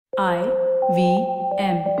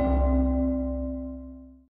PGIM.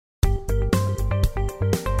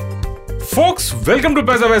 Folks, welcome to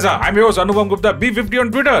Paisa Vaisa. I'm your host Anupam Gupta, B50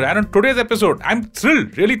 on Twitter, and on today's episode, I'm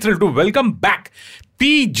really thrilled to welcome back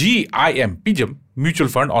PGIM Mutual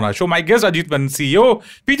Fund on our show. My guest Ajit Menon, CEO,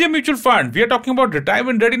 PGIM Mutual Fund. We are talking about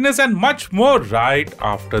retirement readiness and much more right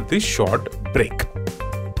after this short break.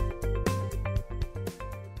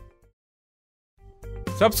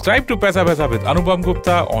 Subscribe to Paisa Vaisa with Anupam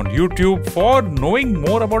Gupta on YouTube for knowing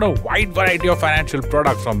more about a wide variety of financial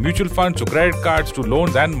products, from mutual funds to credit cards to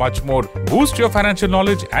loans and much more. Boost your financial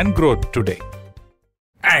knowledge and growth today.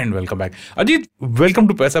 And welcome back. Ajit, welcome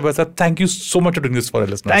to Paisa Vaisa. Thank you so much for doing this for our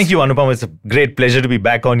listeners. Thank you, Anupam. It's a great pleasure to be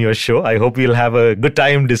back on your show. I hope we'll have a good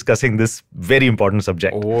time discussing this very important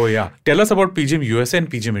subject. Oh, yeah. Tell us about PGIM USA and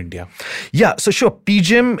PGIM India. Yeah, so sure.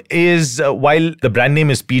 PGIM is, while the brand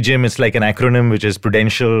name is PGIM, it's like an acronym which is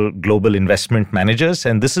Prudential Global Investment Managers.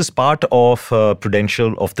 And this is part of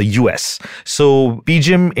Prudential of the US. So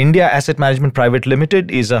PGIM India Asset Management Private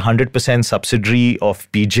Limited is a 100% subsidiary of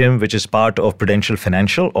PGIM, which is part of Prudential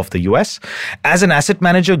Financial of the US. As an asset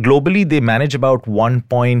manager globally, they manage about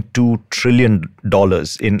 $1.2 trillion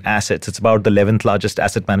in assets. It's about the 11th largest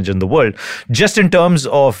asset manager in the world. Just in terms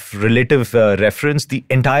of relative reference, the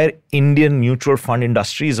entire Indian mutual fund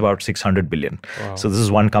industry is about 600 billion. Wow. So this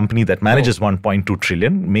is one company that manages 1.2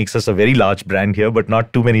 trillion, makes us a very large brand here, but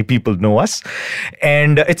not too many people know us.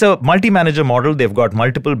 And it's a multi-manager model. They've got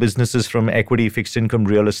multiple businesses from equity, fixed income,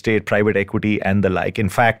 real estate, private equity, and the like. In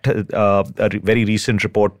fact, a very recent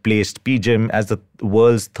report placed PGIM as the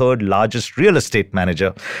world's third largest real estate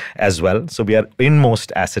manager as well. So we are in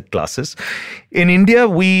most asset classes. In India,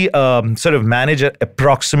 we sort of manage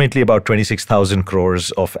approximately about 26,000 crores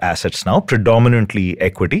of assets now, predominantly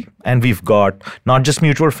equity. And we've got not just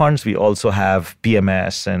mutual funds, we also have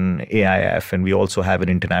PMS and AIF, and we also have an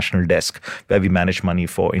international desk where we manage money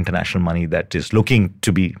for international money that is looking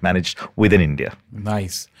to be managed within India.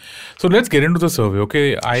 Nice. So let's get into the survey.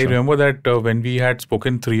 Okay, I remember that when we had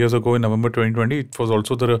spoken 3 years ago in November 2020, it was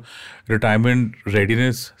also the retirement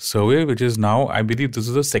readiness survey, which is now, I believe this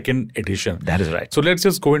is the second edition. That is right. So let's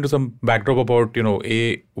just go into some backdrop about,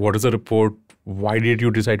 what is the report? Why did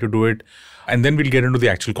you decide to do it? And then we'll get into the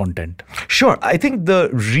actual content. Sure. I think the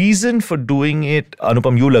reason for doing it,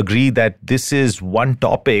 Anupam, you'll agree that this is one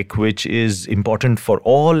topic which is important for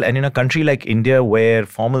all. And in a country like India, where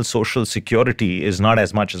formal social security is not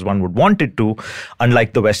as much as one would want it to,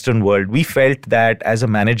 unlike the Western world, we felt that as a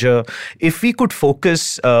manager, if we could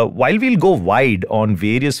focus, while we'll go wide on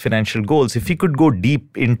various financial goals, if we could go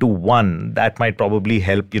deep into one, that might probably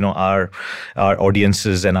help, our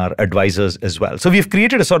audiences and our advisors as well. So we've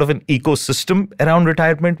created a sort of an ecosystem around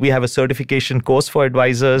retirement. We have a certification course for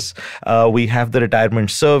advisors. We have the retirement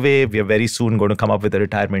survey. We are very soon going to come up with a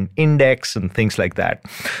retirement index and things like that.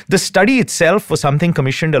 The study itself was something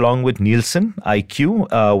commissioned along with Nielsen IQ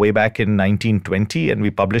way back in 1920, and we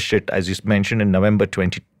published it, as you mentioned, in November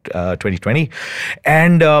 2020.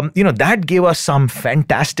 And, that gave us some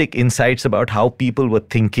fantastic insights about how people were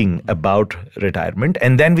thinking about retirement.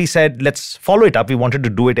 And then we said, let's follow it up. We wanted to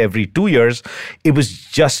do it every 2 years. It was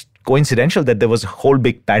just coincidental that there was a whole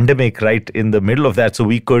big pandemic right in the middle of that. So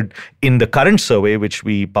we could, in the current survey, which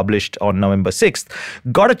we published on November 6th,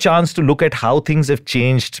 got a chance to look at how things have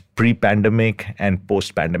changed pre-pandemic and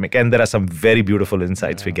post-pandemic. And there are some very beautiful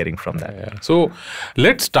insights we're getting from that. Yeah. So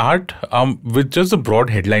let's start with just the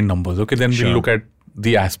broad headline numbers. Okay, then we'll look at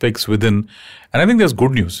the aspects within. And I think there's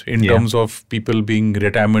good news in terms of people being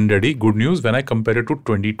retirement ready. Good news when I compare it to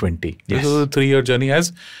 2020. Yes. This is a 3-year journey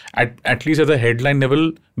has, at least at the headline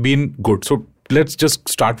level, been good. So let's just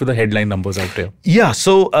start with the headline numbers out there. Yeah.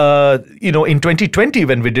 So, in 2020,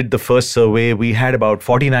 when we did the first survey, we had about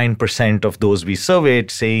 49% of those we surveyed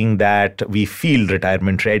saying that we feel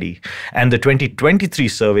retirement ready. And the 2023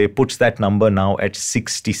 survey puts that number now at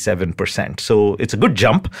 67%. So it's a good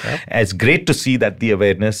jump. Yeah. It's great to see that the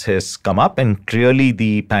awareness has come up, and clearly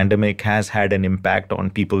the pandemic has had an impact on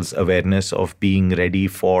people's awareness of being ready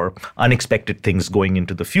for unexpected things going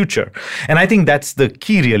into the future. And I think that's the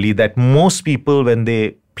key, really, that most people, when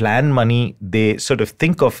they plan money, they sort of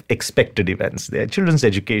think of expected events, their children's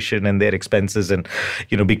education and their expenses and,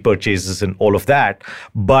 big purchases and all of that.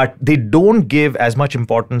 But they don't give as much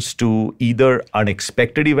importance to either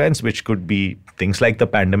unexpected events, which could be things like the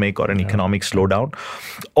pandemic or an economic slowdown,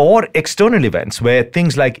 or external events where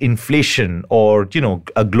things like inflation or,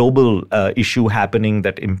 a global issue happening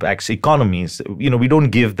that impacts economies. We don't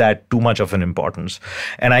give that too much of an importance.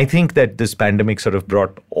 And I think that this pandemic sort of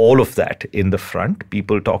brought all of that in the front.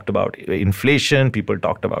 People People talked about inflation, people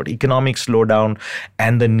talked about economic slowdown,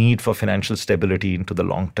 and the need for financial stability into the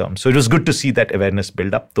long term. So it was good to see that awareness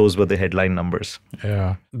build up. Those were the headline numbers.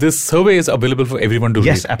 Yeah. This survey is available for everyone to read.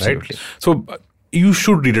 Yes, absolutely. Right? So you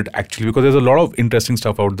should read it actually, because there's a lot of interesting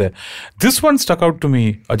stuff out there. This one stuck out to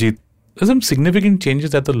me, Ajit. There's some significant changes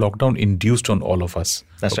that the lockdown induced on all of us.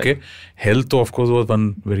 That's right. Health, of course, was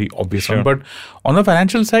one very obvious Sure. one. But on the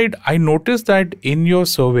financial side, I noticed that in your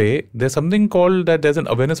survey, there's something called that there's an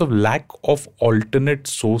awareness of lack of alternate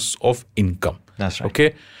source of income. That's right.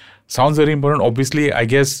 Okay. Sounds very important. Obviously, I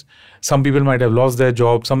guess some people might have lost their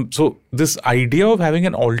job. So this idea of having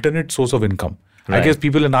an alternate source of income. Right. I guess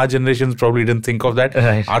people in our generations probably didn't think of that.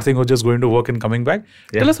 Right. Our thing was just going to work and coming back.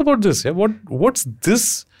 Yeah. Tell us about this. Yeah? What's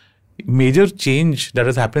this major change that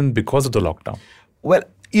has happened because of the lockdown? Well,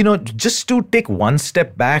 just to take one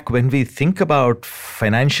step back, when we think about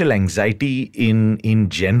financial anxiety in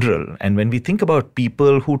general, and when we think about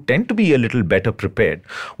people who tend to be a little better prepared,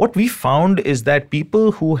 what we found is that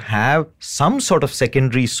people who have some sort of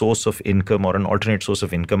secondary source of income or an alternate source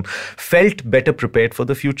of income felt better prepared for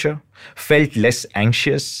the future, felt less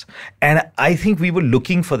anxious. And I think we were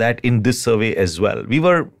looking for that in this survey as well. We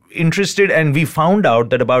were interested, and we found out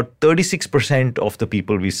that about 36% of the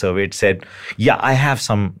people we surveyed said, yeah, I have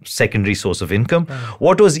some secondary source of income.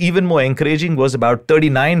 What was even more encouraging was about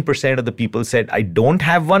 39% of the people said, I don't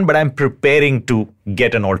have one, but I'm preparing to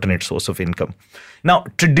get an alternate source of income. Now,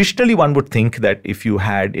 traditionally, one would think that if you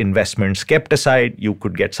had investments kept aside, you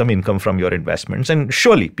could get some income from your investments. And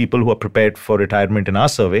surely people who are prepared for retirement in our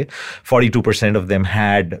survey, 42% of them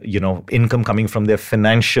had, income coming from their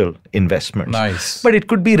financial investments. Nice. But it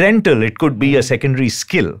could be rental, it could be a secondary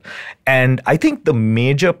skill. And I think the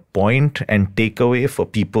major point and takeaway for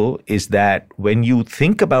people is that when you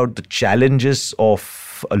think about the challenges of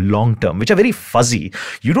a long term, which are very fuzzy.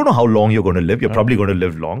 You don't know how long you're going to live. You're probably going to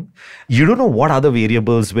live long. You don't know what other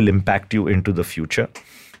variables will impact you into the future.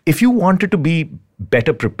 If you wanted to be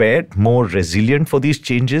better prepared, more resilient for these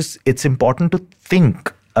changes, it's important to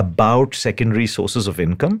think about secondary sources of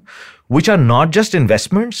income, which are not just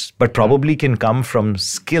investments, but probably can come from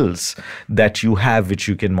skills that you have, which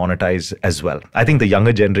you can monetize as well. I think the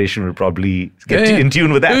younger generation will probably get in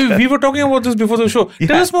tune with that. We were talking about this before the show.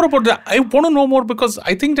 Tell us more about that. I want to know more, because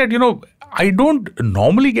I think that, I don't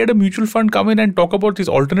normally get a mutual fund come in and talk about these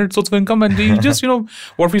alternate sources of income. And you just,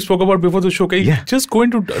 what we spoke about before the show, can you just go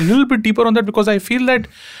into a little bit deeper on that? Because I feel that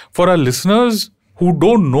for our listeners who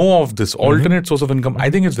don't know of this alternate source of income,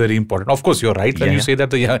 I think it's very important. Of course, you're right when you say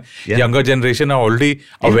that the younger generation are already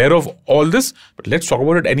aware of all this. But let's talk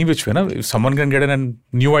about it any which way. If someone can get a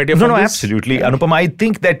new idea from this. No, absolutely. Anupam, I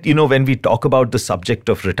think that, when we talk about the subject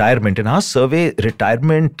of retirement, in our survey,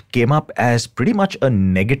 retirement came up as pretty much a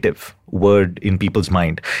negative word in people's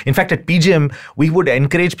mind. In fact, at PGIM, we would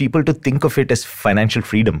encourage people to think of it as financial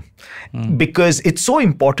freedom because it's so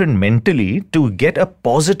important mentally to get a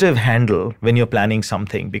positive handle when you're planning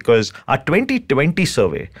something, because our 2020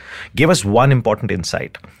 survey gave us one important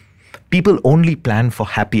insight. People only plan for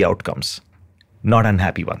happy outcomes, not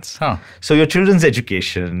unhappy ones. So your children's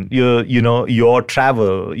education, your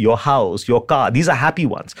travel, your house, your car, these are happy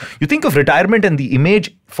ones. You think of retirement, and the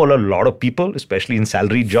image for a lot of people, especially in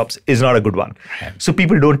salaried jobs, is not a good one. So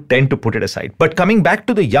people don't tend to put it aside. But coming back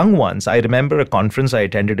to the young ones, I remember a conference I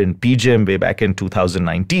attended in PGIM way back in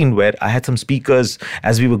 2019, where I had some speakers,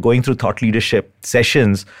 as we were going through thought leadership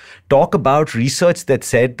sessions, talk about research that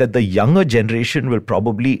said that the younger generation will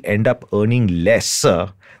probably end up earning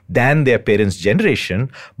lesser than their parents' generation,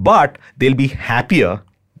 but they'll be happier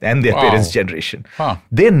than their parents' generation.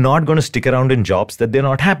 They're not going to stick around in jobs that they're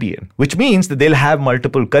not happy in, which means that they'll have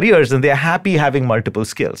multiple careers and they're happy having multiple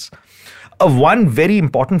skills. One very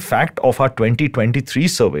important fact of our 2023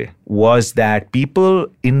 survey was that people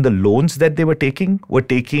in the loans that they were taking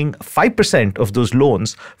 5% of those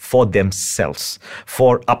loans for themselves,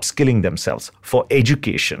 for upskilling themselves, for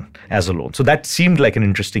education as a loan. So that seemed like an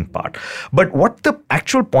interesting part. But what the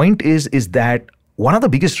actual point is that one of the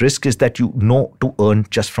biggest risks is that you know to earn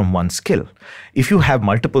just from one skill. If you have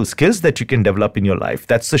multiple skills that you can develop in your life,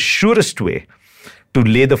 that's the surest way to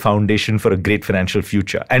lay the foundation for a great financial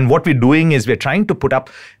future. And what we're doing is we're trying to put up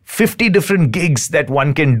 50 different gigs that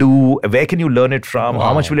one can do. Where can you learn it from?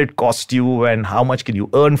 How much will it cost you? And how much can you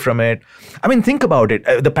earn from it? I mean, think about it.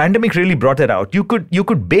 The pandemic really brought it out. You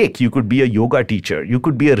could bake. You could be a yoga teacher. You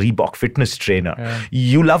could be a Reebok fitness trainer.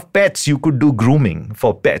 You love pets. You could do grooming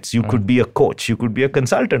for pets. You could be a coach. You could be a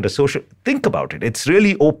consultant, a social. Think about it. It's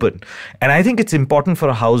really open. And I think it's important for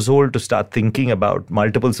a household to start thinking about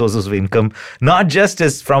multiple sources of income, not just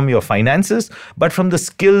as from your finances, but from the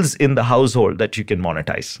skills in the household that you can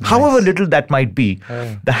monetize. However little that might be,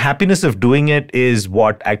 the happiness of doing it is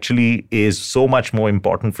what actually is so much more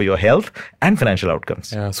important for your health and financial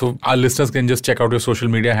outcomes. Yeah, so our listeners can just check out your social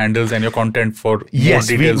media handles and your content for more Yes,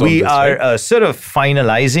 details we on this. are Right? sort of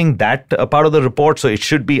finalizing that part of the report. So it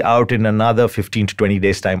should be out in another 15 to 20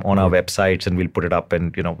 days time on our websites, and we'll put it up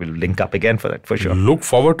and, we'll link up again for that for sure. Look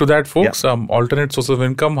forward to that, folks. Alternate source of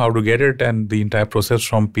income, how to get it, and the entire process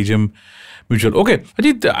from PGIM Mutual. Okay,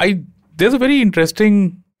 Ajit, there's a very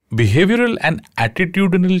interesting behavioral and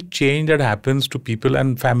attitudinal change that happens to people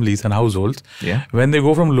and families and households when they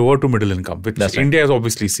go from lower to middle income, which India is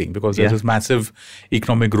obviously seeing, because there's this massive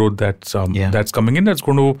economic growth that's coming in, that's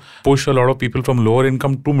going to push a lot of people from lower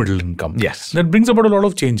income to middle income. Yes. That brings about a lot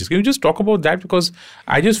of changes. Can you just talk about that? Because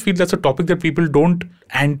I just feel that's a topic that people don't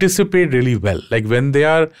anticipate really well. Like when they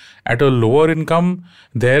are at a lower income,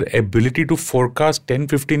 their ability to forecast 10,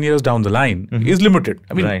 15 years down the line is limited.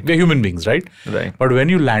 I mean, we're human beings, right? But when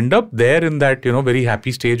you land up there in that, very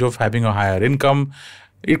happy stage of having a higher income,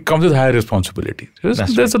 it comes with higher responsibility.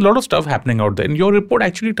 There's a lot of stuff happening out there. And your report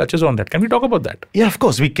actually touches on that. Can we talk about that? Yeah, of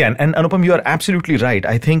course we can. And Anupam, you are absolutely right.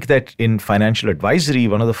 I think that in financial advisory,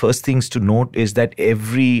 one of the first things to note is that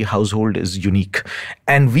every household is unique.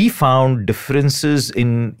 And we found differences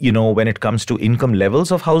in, when it comes to income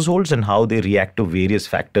levels of households and how they react to various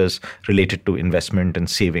factors related to investment and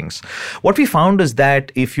savings. What we found is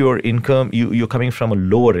that if your income, you're coming from a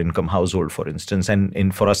lower income household, for instance,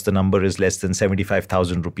 and for us the number is less than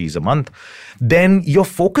 75,000 rupees a month, then your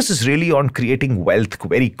focus is really on creating wealth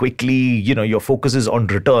very quickly. Your focus is on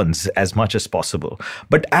returns as much as possible.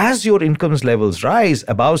 But as your incomes levels rise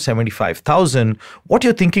above 75,000, what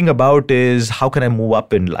you're thinking about is, how can I move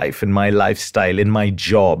up in life, in my lifestyle, in my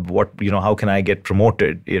job? How can I get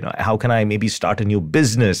promoted? How can I maybe start a new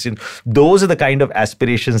business? Those are the kind of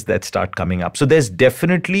aspirations that start coming up. So there's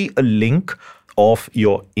definitely a link of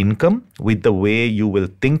your income with the way you will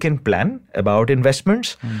think and plan about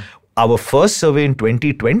investments. Our first survey in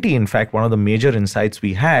 2020, in fact, one of the major insights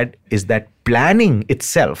we had is that planning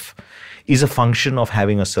itself is a function of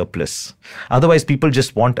having a surplus. Otherwise, people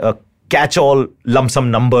just want a catch-all lump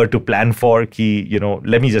sum number to plan for,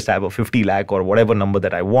 let me just have a 50 lakh or whatever number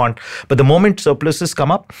that I want. But the moment surpluses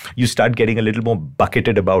come up, you start getting a little more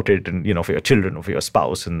bucketed about it, and, for your children or for your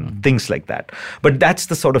spouse and things like that. But that's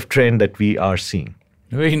the sort of trend that we are seeing.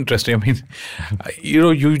 Very interesting. I mean,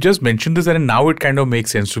 you just mentioned this, and now it kind of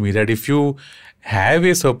makes sense to me that if you have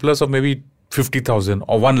a surplus of maybe 50,000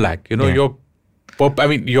 or 1 lakh, your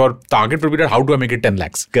target would be that how do I make it 10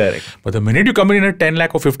 lakhs? Correct. But the minute you come in a 10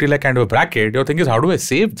 lakh or 50 lakh kind of a bracket, your thing is, how do I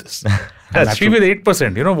save this? I'm happy with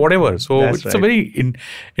 8%, whatever. So it's a very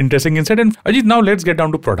interesting insight. And Ajit, now let's get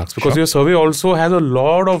down to products, because your survey also has a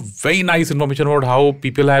lot of very nice information about how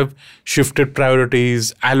people have shifted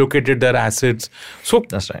priorities, allocated their assets. So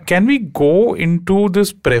can we go into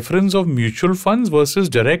this preference of mutual funds versus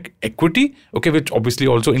direct equity? Okay, which obviously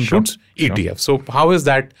also includes ETF. So how is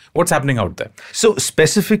that? What's happening out there? So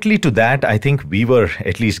specifically to that, I think we were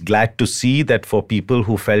at least glad to see that for people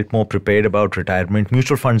who felt more prepared about retirement,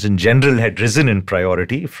 mutual funds in general had risen in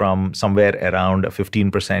priority from somewhere around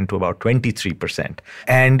 15% to about 23%.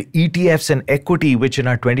 And ETFs and equity, which in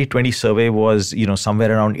our 2020 survey was,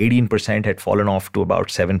 somewhere around 18%, had fallen off to about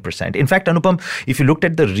 7%. In fact, Anupam, if you looked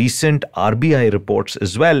at the recent RBI reports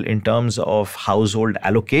as well, in terms of household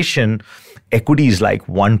allocation, equity is like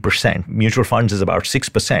 1%. Mutual funds is about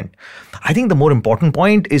 6%. I think the more important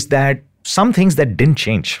point is that some things that didn't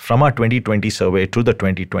change from our 2020 survey to the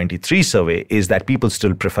 2023 survey is that people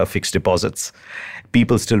still prefer fixed deposits.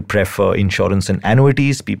 People still prefer insurance and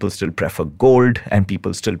annuities. People still prefer gold, and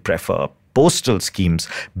people still prefer postal schemes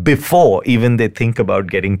before even they think about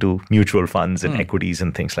getting to mutual funds and equities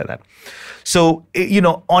and things like that. So,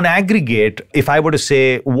 on aggregate, if I were to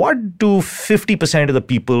say, what do 50% of the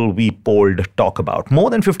people we polled talk about?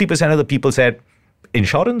 More than 50% of the people said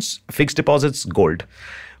insurance, fixed deposits, gold.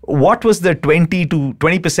 What was the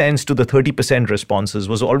 20% to the 30% responses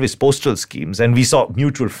was always postal schemes. And we saw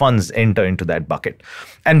mutual funds enter into that bucket.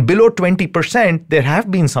 And below 20%, there have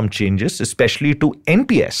been some changes, especially to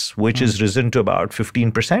NPS, which has risen to about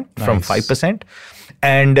 15% from 5%.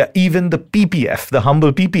 And even the PPF, the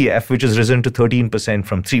humble PPF, which has risen to 13%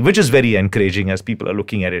 from 3%, which is very encouraging as people are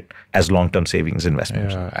looking at it as long-term savings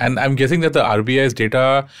investments. Yeah. And I'm guessing that the RBI's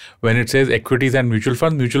data, when it says equities and mutual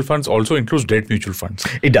funds also includes debt mutual funds.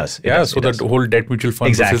 It does. The whole debt mutual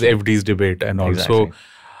funds versus FDs debate and also.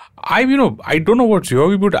 I don't know what's your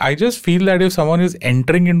view, but I just feel that if someone is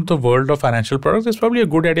entering into the world of financial products, it's probably a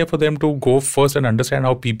good idea for them to go first and understand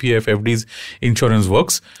how PPF, FDs, insurance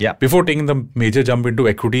works before taking the major jump into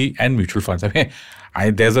equity and mutual funds. I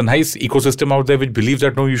mean, there's a nice ecosystem out there which believes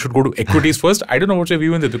that no, you should go to equities first. I don't know what's your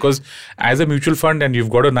view in this, because as a mutual fund and you've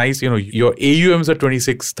got a nice, your AUMs are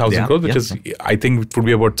 26,000 crores, which is, I think it would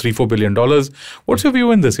be about $3-4 billion. What's your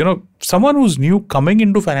view in this? Someone who's new coming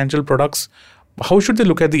into financial products, how should they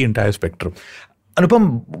look at the entire spectrum?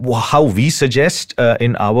 Anupam, how we suggest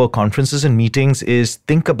in our conferences and meetings is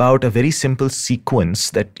think about a very simple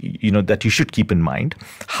sequence that you should keep in mind.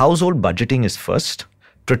 Household budgeting is first,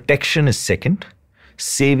 protection is second,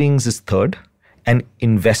 savings is third, and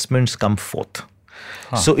investments come fourth.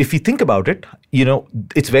 So if you think about it,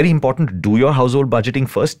 it's very important to do your household budgeting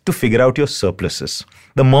first to figure out your surpluses.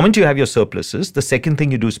 The moment you have your surpluses, the second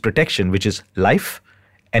thing you do is protection, which is life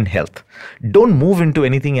and health. Don't move into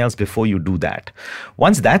anything else before you do that.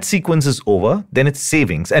 Once that sequence is over, then it's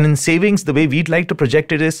savings. And in savings, the way we'd like to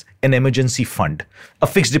project it is an emergency fund. A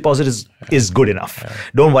fixed deposit is good enough.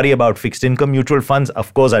 Don't worry about fixed income mutual funds.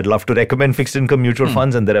 Of course, I'd love to recommend fixed income mutual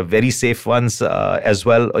funds, and there are very safe ones as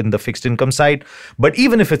well in the fixed income side. But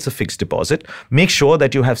even if it's a fixed deposit, make sure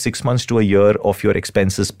that you have 6 months to a year of your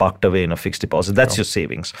expenses parked away in a fixed deposit. That's your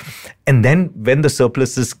savings. And then when the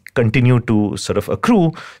surpluses continue to sort of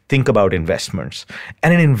accrue, think about investments.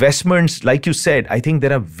 And in investments, like you said, I think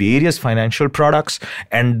there are various financial products.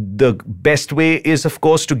 And the best way is, of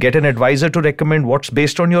course, to get an advisor to recommend what's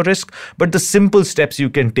based on your risk. But the simple steps you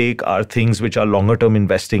can take are things which are longer term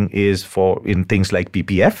investing is in things like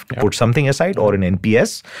PPF, to put something aside, or in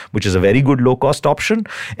NPS, which is a very good low cost option.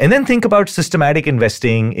 And then think about systematic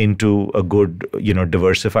investing into a good,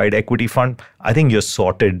 diversified equity fund. I think you're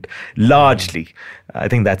sorted largely. I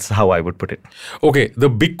think that's how I would put it. Okay, the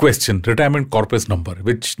big question, retirement corpus number,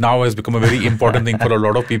 which now has become a very important thing for a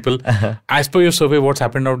lot of people. As per your survey, what's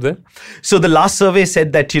happened out there? So the last survey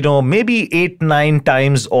said that, maybe 8-9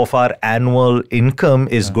 times of our annual income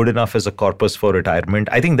is good enough as a corpus for retirement.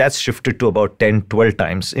 I think that's shifted to about 10-12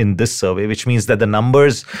 times in this survey, which means that the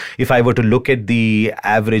numbers, if I were to look at the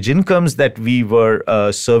average incomes that we were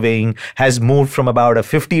surveying, has moved from about a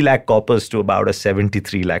 50 lakh corpus to about a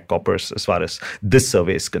 73 lakh corpus as far as this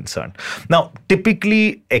survey is concerned. Now,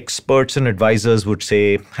 typically, experts and advisors would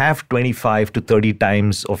say have 25 to 30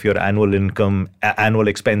 times of your annual income, annual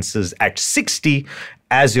expenses at 60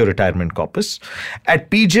 as your retirement corpus.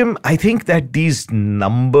 At PGIM, I think that these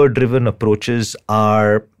number-driven approaches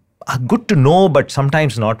are good to know, but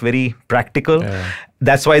sometimes not very practical.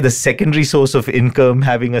 That's why the secondary source of income,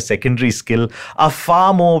 having a secondary skill, are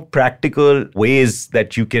far more practical ways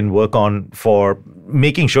that you can work on for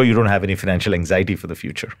making sure you don't have any financial anxiety for the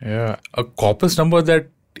future. Yeah, a corpus number that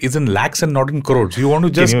is in lakhs and not in crores. You want to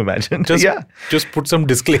just, can you imagine? Just put some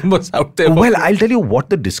disclaimers out there. Well, I'll tell you what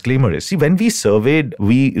the disclaimer is. See, when we surveyed,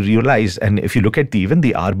 we realized, and if you look at even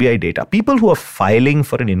the RBI data, people who are filing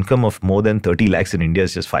for an income of more than 30 lakhs in India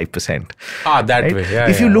is just 5%. That way. Yeah,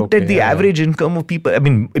 if you looked at the average income of people, I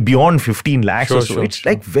mean, beyond 15 lakhs it's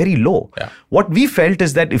like very low. What we felt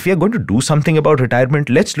is that if we are going to do something about retirement,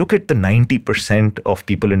 let's look at the 90% of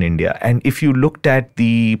people in India. And if you looked at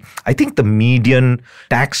I think the median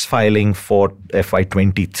tax filing for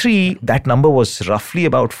FY23, that number was roughly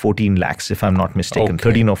about 14 lakhs, if I'm not mistaken,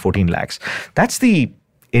 13 or 14 lakhs. That's the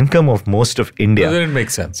income of most of India. Then it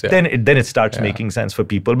makes sense. Then it starts making sense for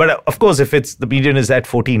people. But of course, if the median is at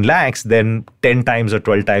 14 lakhs, then 10 times or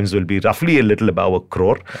 12 times will be roughly a little above a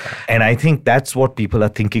crore. And I think that's what people are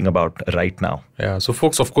thinking about right now. Yeah. So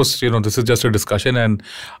folks, of course, this is just a discussion, and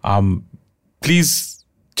please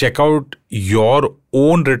check out your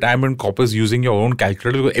own retirement corpus using your own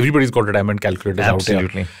calculator, because everybody's got retirement calculators out there.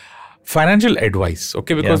 Absolutely. Financial advice,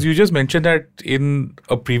 okay? Because you just mentioned that in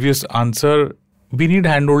a previous answer, we need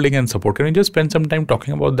handholding and support. Can you just spend some time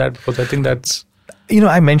talking about that? Because I think that's...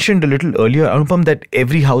 I mentioned a little earlier, Anupam, that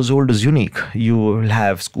every household is unique. You will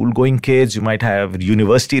have school-going kids, you might have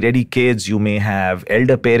university-ready kids, you may have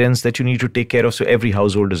elder parents that you need to take care of. So every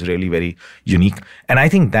household is really very unique. And I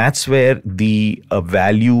think that's where the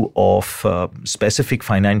value of specific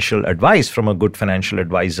financial advice from a good financial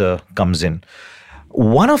advisor comes in.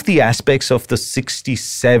 One of the aspects of the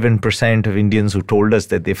 67% of Indians who told us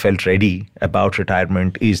that they felt ready about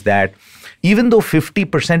retirement is that even though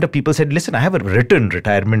 50% of people said, listen, I have a written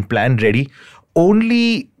retirement plan ready,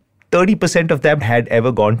 only 30% of them had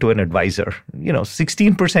ever gone to an advisor.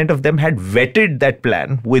 16% of them had vetted that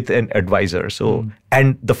plan with an advisor.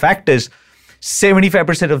 And the fact is,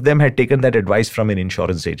 75% of them had taken that advice from an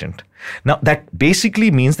insurance agent. Now, that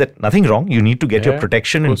basically means that nothing wrong. You need to get your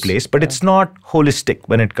protection in place, but it's not holistic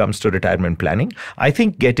when it comes to retirement planning. I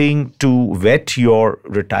think getting to vet your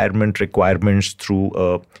retirement requirements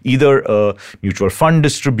through either a mutual fund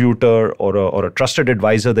distributor or a trusted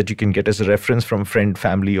advisor that you can get as a reference from friend,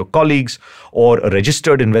 family, or colleagues, or a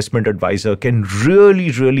registered investment advisor can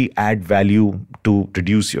really, really add value to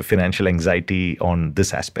reduce your financial anxiety on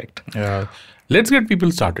this aspect. Yeah. Let's get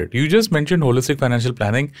people started. You just mentioned holistic financial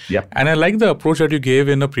planning. Yeah. And I like the approach that you gave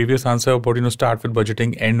in a previous answer about, start with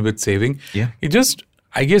budgeting, end with saving. Yeah. You just,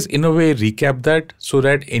 I guess, in a way, recap that so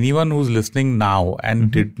that anyone who's listening now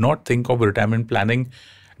and did not think of retirement planning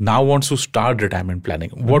now wants to start retirement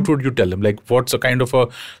planning. What would you tell them? Like, what's a kind of a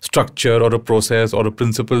structure or a process or a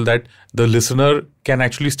principle that the listener can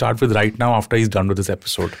actually start with right now after he's done with this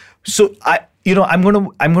episode? So I'm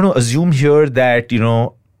going to assume here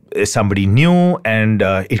that, somebody new, and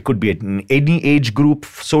it could be at any age group,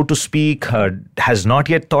 so to speak, has not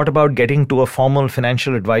yet thought about getting to a formal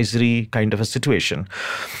financial advisory kind of a situation.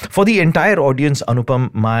 For the entire audience,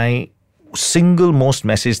 Anupam, my single most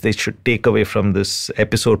message they should take away from this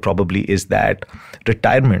episode probably is that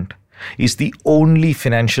retirement is the only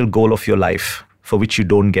financial goal of your life for which you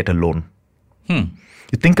don't get a loan.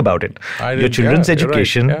 You think about it. Your children's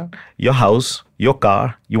education, your house, your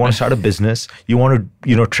car, you want to start a business, you want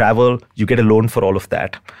to, travel, you get a loan for all of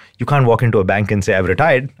that. You can't walk into a bank and say, I've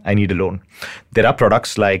retired, I need a loan. There are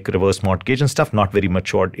products like reverse mortgage and stuff, not very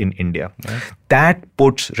matured in India. Right. That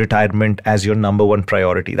puts retirement as your number one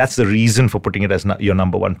priority. That's the reason for putting it as your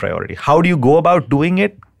number one priority. How do you go about doing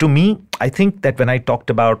it? To me, I think that when I talked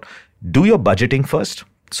about do your budgeting first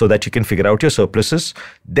so that you can figure out your surpluses,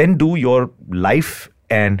 then do your life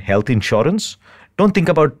and health insurance. Don't think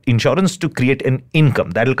about insurance to create an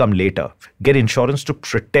income. That'll come later. Get insurance to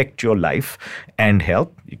protect your life and health.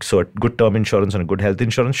 So a good term insurance and a good health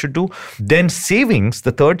insurance should do. Then savings,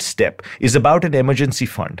 the third step, is about an emergency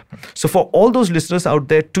fund. So for all those listeners out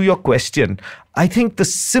there, to your question, I think the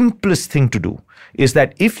simplest thing to do is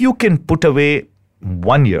that if you can put away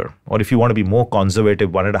 1 year, or if you want to be more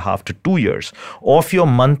conservative, 1.5 to 2 years of your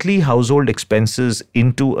monthly household expenses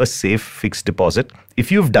into a safe fixed deposit,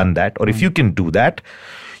 if you've done that, or if you can do that,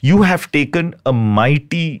 you have taken a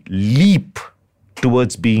mighty leap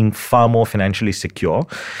towards being far more financially secure.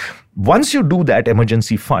 Once you do that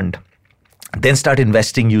emergency fund, then start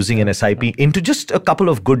investing using an SIP into just a couple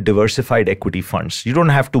of good diversified equity funds. You don't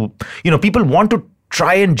have to, people want to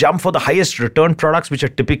try and jump for the highest return products, which are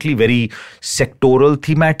typically very sectoral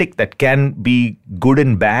thematic that can be good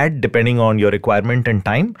and bad depending on your requirement and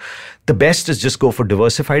time. The best is just go for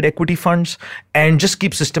diversified equity funds and just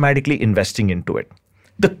keep systematically investing into it.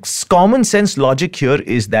 The common sense logic here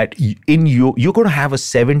is that you're going to have a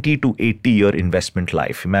 70 to 80 year investment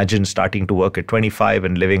life. Imagine starting to work at 25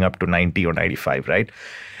 and living up to 90 or 95, right?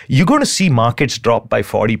 You're going to see markets drop by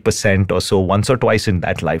 40% or so once or twice in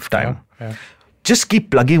that lifetime. Yeah. Just keep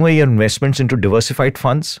plugging away your investments into diversified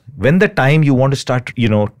funds. When the time you want to start,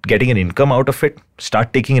 getting an income out of it,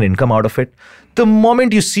 start taking an income out of it. The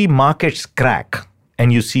moment you see markets crack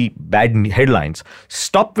and you see bad headlines,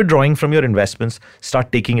 stop withdrawing from your investments,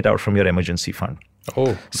 start taking it out from your emergency fund.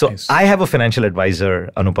 Oh, so nice. I have a financial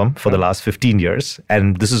advisor, Anupam, for the last 15 years,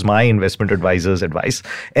 and this is my investment advisor's advice.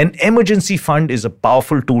 An emergency fund is a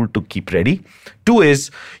powerful tool to keep ready. 2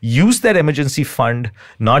 is use that emergency fund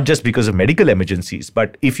not just because of medical emergencies,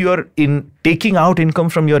 but if you're in taking out income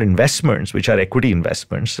from your investments, which are equity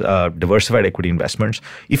investments, diversified equity investments,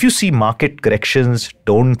 if you see market corrections,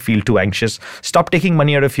 don't feel too anxious. Stop taking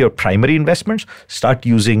money out of your primary investments, start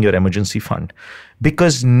using your emergency fund.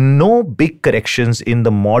 Because no big corrections in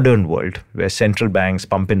the modern world where central banks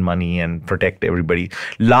pump in money and protect everybody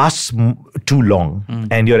lasts too long,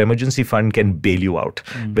 and your emergency fund can bail you out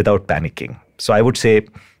without panicking. So I would say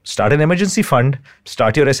start an emergency fund,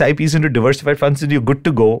 start your SIPs into diversified funds and you're good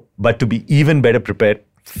to go. But to be even better prepared,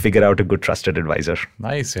 figure out a good trusted advisor.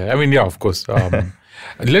 Nice. I mean, yeah, of course.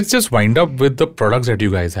 Let's just wind up with the products that you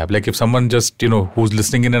guys have. Like if someone just, who's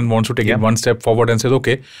listening in and wants to take it one step forward and says,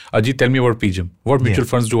 okay, Ajit, tell me about PGIM. What mutual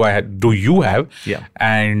funds do you have? Yeah.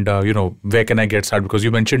 And, where can I get started? Because you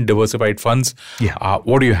mentioned diversified funds. Yeah.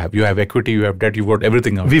 What do you have? You have equity, you have debt, you've got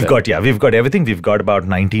everything out We've got everything. We've got about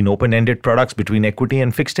 19 open-ended products between equity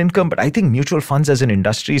and fixed income. But I think mutual funds as an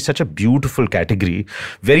industry is such a beautiful category,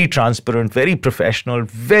 very transparent, very professional,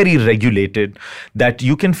 very regulated, that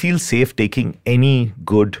you can feel safe taking any very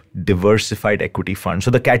good diversified equity fund.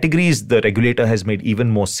 So the categories the regulator has made even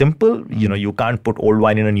more simple. You can't put old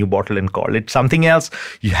wine in a new bottle and call it something else.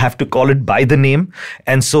 You have to call it by the name.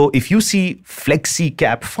 And so if you see flexi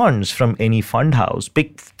cap funds from any fund house,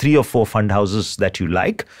 pick 3 or 4 fund houses that you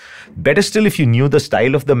like. Better still, if you knew the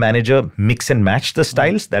style of the manager, mix and match the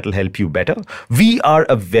styles. That'll help you better. We are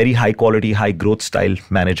a very high quality, high growth style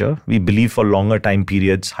manager. We believe for longer time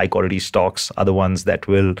periods, high quality stocks are the ones that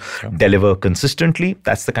will deliver consistently.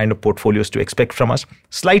 That's the kind of portfolios to expect from us.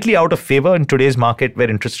 Slightly out of favor in today's market where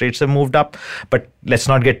interest rates have moved up. But let's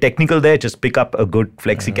not get technical there. Just pick up a good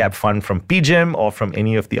flexi cap fund from PGIM or from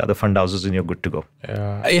any of the other fund houses and you're good to go.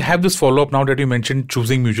 I have this follow-up now that you mentioned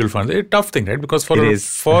choosing mutual funds. It's a tough thing, right? Because for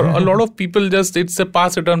a lot of people, it's a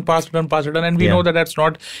pass return. And we know that that's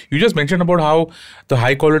not, you just mentioned about how the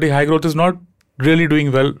high quality, high growth is not really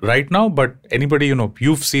doing well right now. But anybody,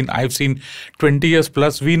 you've seen, I've seen 20 years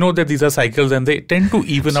plus, we know that these are cycles and they tend to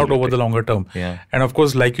even out over the longer term. And of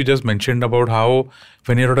course, like you just mentioned about how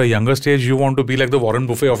when you're at a younger stage, you want to be like the Warren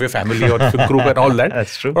Buffett of your family or group and all that.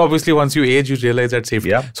 That's true. But obviously, once you age, you realize that's safe.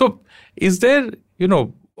 So is there,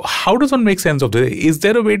 how does one make sense of this? Is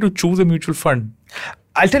there a way to choose a mutual fund?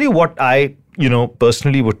 I'll tell you what I,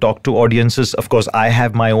 personally would talk to audiences. Of course, I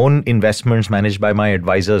have my own investments managed by my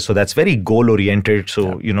advisor. So that's very goal-oriented.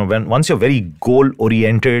 So, once you're very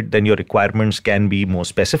goal-oriented, then your requirements can be more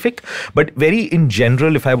specific. But very in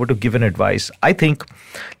general, if I were to give an advice, I think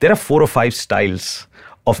there are 4 or 5 styles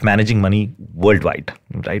of managing money worldwide,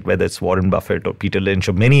 right? Whether it's Warren Buffett or Peter Lynch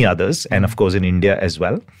or many others, and of course in India as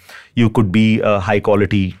well. You could be a high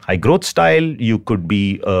quality, high growth style. You could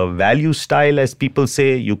be a value style, as people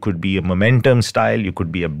say. You could be a momentum style. You could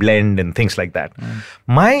be a blend and things like that.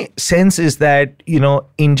 My sense is that,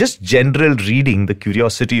 in just general reading, the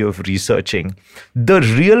curiosity of researching, the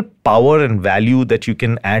real power and value that you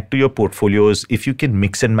can add to your portfolios if you can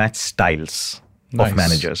mix and match styles of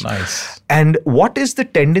managers. And what is the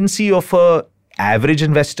tendency of a average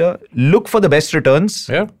investor? Look for the best returns.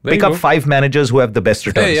 Pick up 5 managers who have the best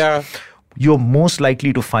returns. You're most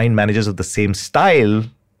likely to find managers of the same style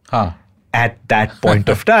at that point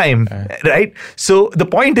of time, right? So the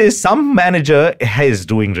point is, some manager is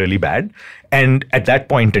doing really bad. And at that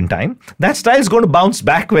point in time, that style is going to bounce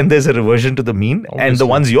back when there's a reversion to the mean. And the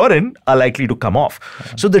ones you're in are likely to come off.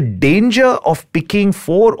 So the danger of picking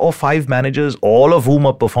 4 or 5 managers, all of whom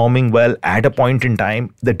are performing well at a point in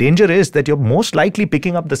time, the danger is that you're most likely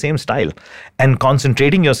picking up the same style and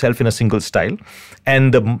concentrating yourself in a single style.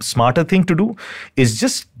 And the smarter thing to do is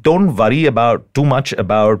just don't worry about too much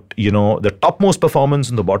about, the topmost performance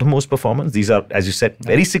and the bottommost performance. These are, as you said,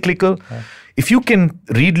 very cyclical. If you can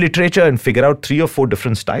read literature and figure out 3 or 4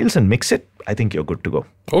 different styles and mix it, I think you're good to go.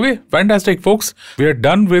 Okay, fantastic, folks. We are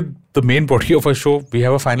done with the main body of our show. We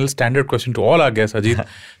have a final standard question to all our guests. Ajit,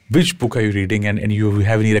 which book are you reading and you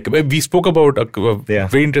have any recommendation? We spoke about a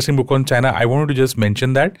very interesting book on China. I wanted to just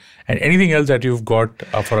mention that. And anything else that you've got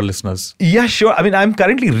for our listeners? Yeah, sure. I mean, I'm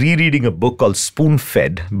currently rereading a book called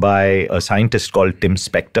Spoon-Fed by a scientist called Tim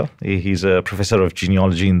Spector. He's a professor of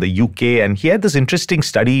genealogy in the UK. And he had this interesting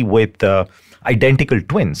study with identical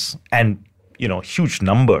twins and huge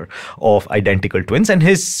number of identical twins. And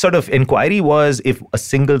his sort of inquiry was, if a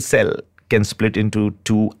single cell can split into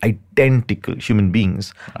 2 identical human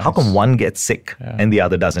beings, how come one gets sick and the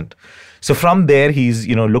other doesn't? So from there, he's,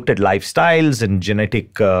 looked at lifestyles and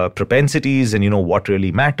genetic propensities and, what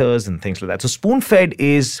really matters and things like that. So Spoon-Fed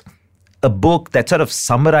is a book that sort of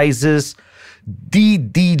summarizes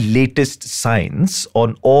the latest science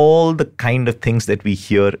on all the kind of things that we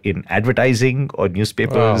hear in advertising or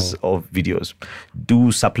newspapers or videos.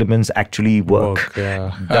 Do supplements actually work?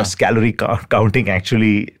 Does calorie counting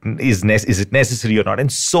actually, is it necessary or not?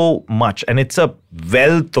 And so much. And it's a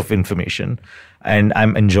wealth of information. And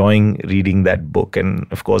I'm enjoying reading that book. And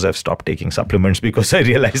of course, I've stopped taking supplements because I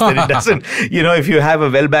realized that it doesn't, if you have a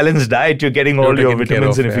well-balanced diet, you're getting all your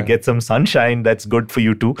vitamins. And if you get some sunshine, that's good for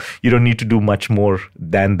you too. You don't need to do much more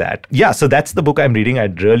than that. Yeah, so that's the book I'm reading.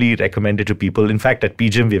 I'd really recommend it to people. In fact, at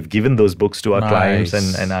PGIM, we've given those books to our clients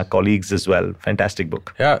and our colleagues as well. Fantastic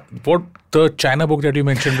book. Yeah. What the China book that you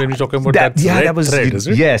mentioned when you were talking about that was Thread, is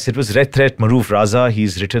it? Yes, it was Red Thread. Maruf Raza,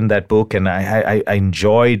 he's written that book, and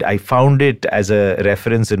I found it as a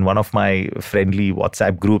reference in one of my friendly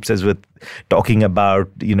WhatsApp groups as with talking about,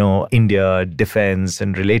 India, defense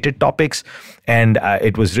and related topics. And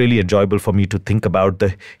it was really enjoyable for me to think about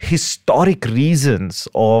the historic reasons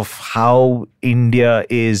of how India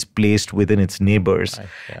is placed within its neighbors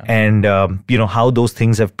and, how those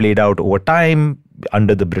things have played out over time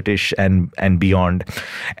under the British and beyond.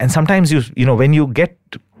 And sometimes when you get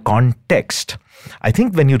context, I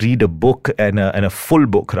think when you read a book and a full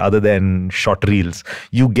book rather than short reels,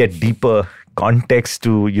 you get deeper context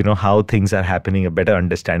to, how things are happening, a better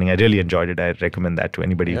understanding. I really enjoyed it. I recommend that to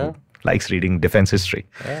anybody who likes reading defense history.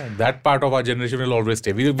 Yeah, that part of our generation will always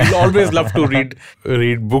stay. We'll always love to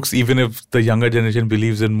read books, even if the younger generation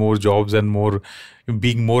believes in more jobs and more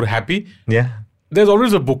being more happy. Yeah. There's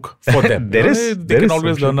always a book for them. They can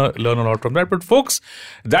always learn a lot from that. But folks,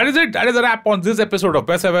 that is it. That is a wrap on this episode of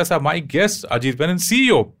Paisa Vaisa. My guest, Ajit Menon,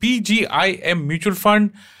 CEO, PGIM Mutual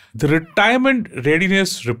Fund. The retirement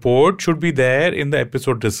readiness report should be there in the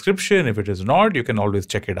episode description. If it is not, you can always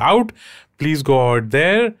check it out. Please go out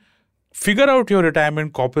there. Figure out your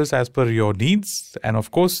retirement corpus as per your needs. And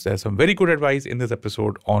of course, there's some very good advice in this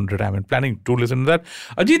episode on retirement planning. Do listen to that.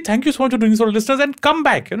 Ajit, thank you so much for doing this for our listeners, and come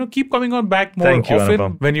back. Keep coming on back more often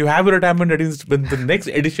Anupam. when you have a retirement readiness, when the next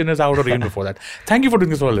edition is out or even before that. Thank you for doing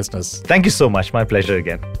this for our listeners. Thank you so much. My pleasure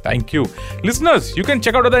again. Thank you. Listeners, you can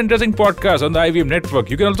check out other interesting podcasts on the IVM network.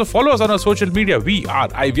 You can also follow us on our social media. We are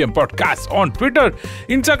IVM Podcasts on Twitter,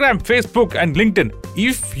 Instagram, Facebook, and LinkedIn.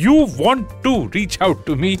 If you want to reach out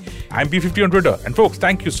to me, I'm P50 on Twitter. And folks,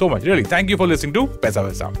 thank you so much. Really, thank you for listening to Paisa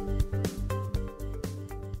Vaisa.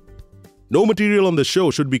 No material on the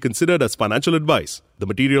show should be considered as financial advice. The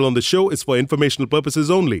material on the show is for informational purposes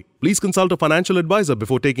only. Please consult a financial advisor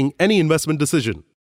before taking any investment decision.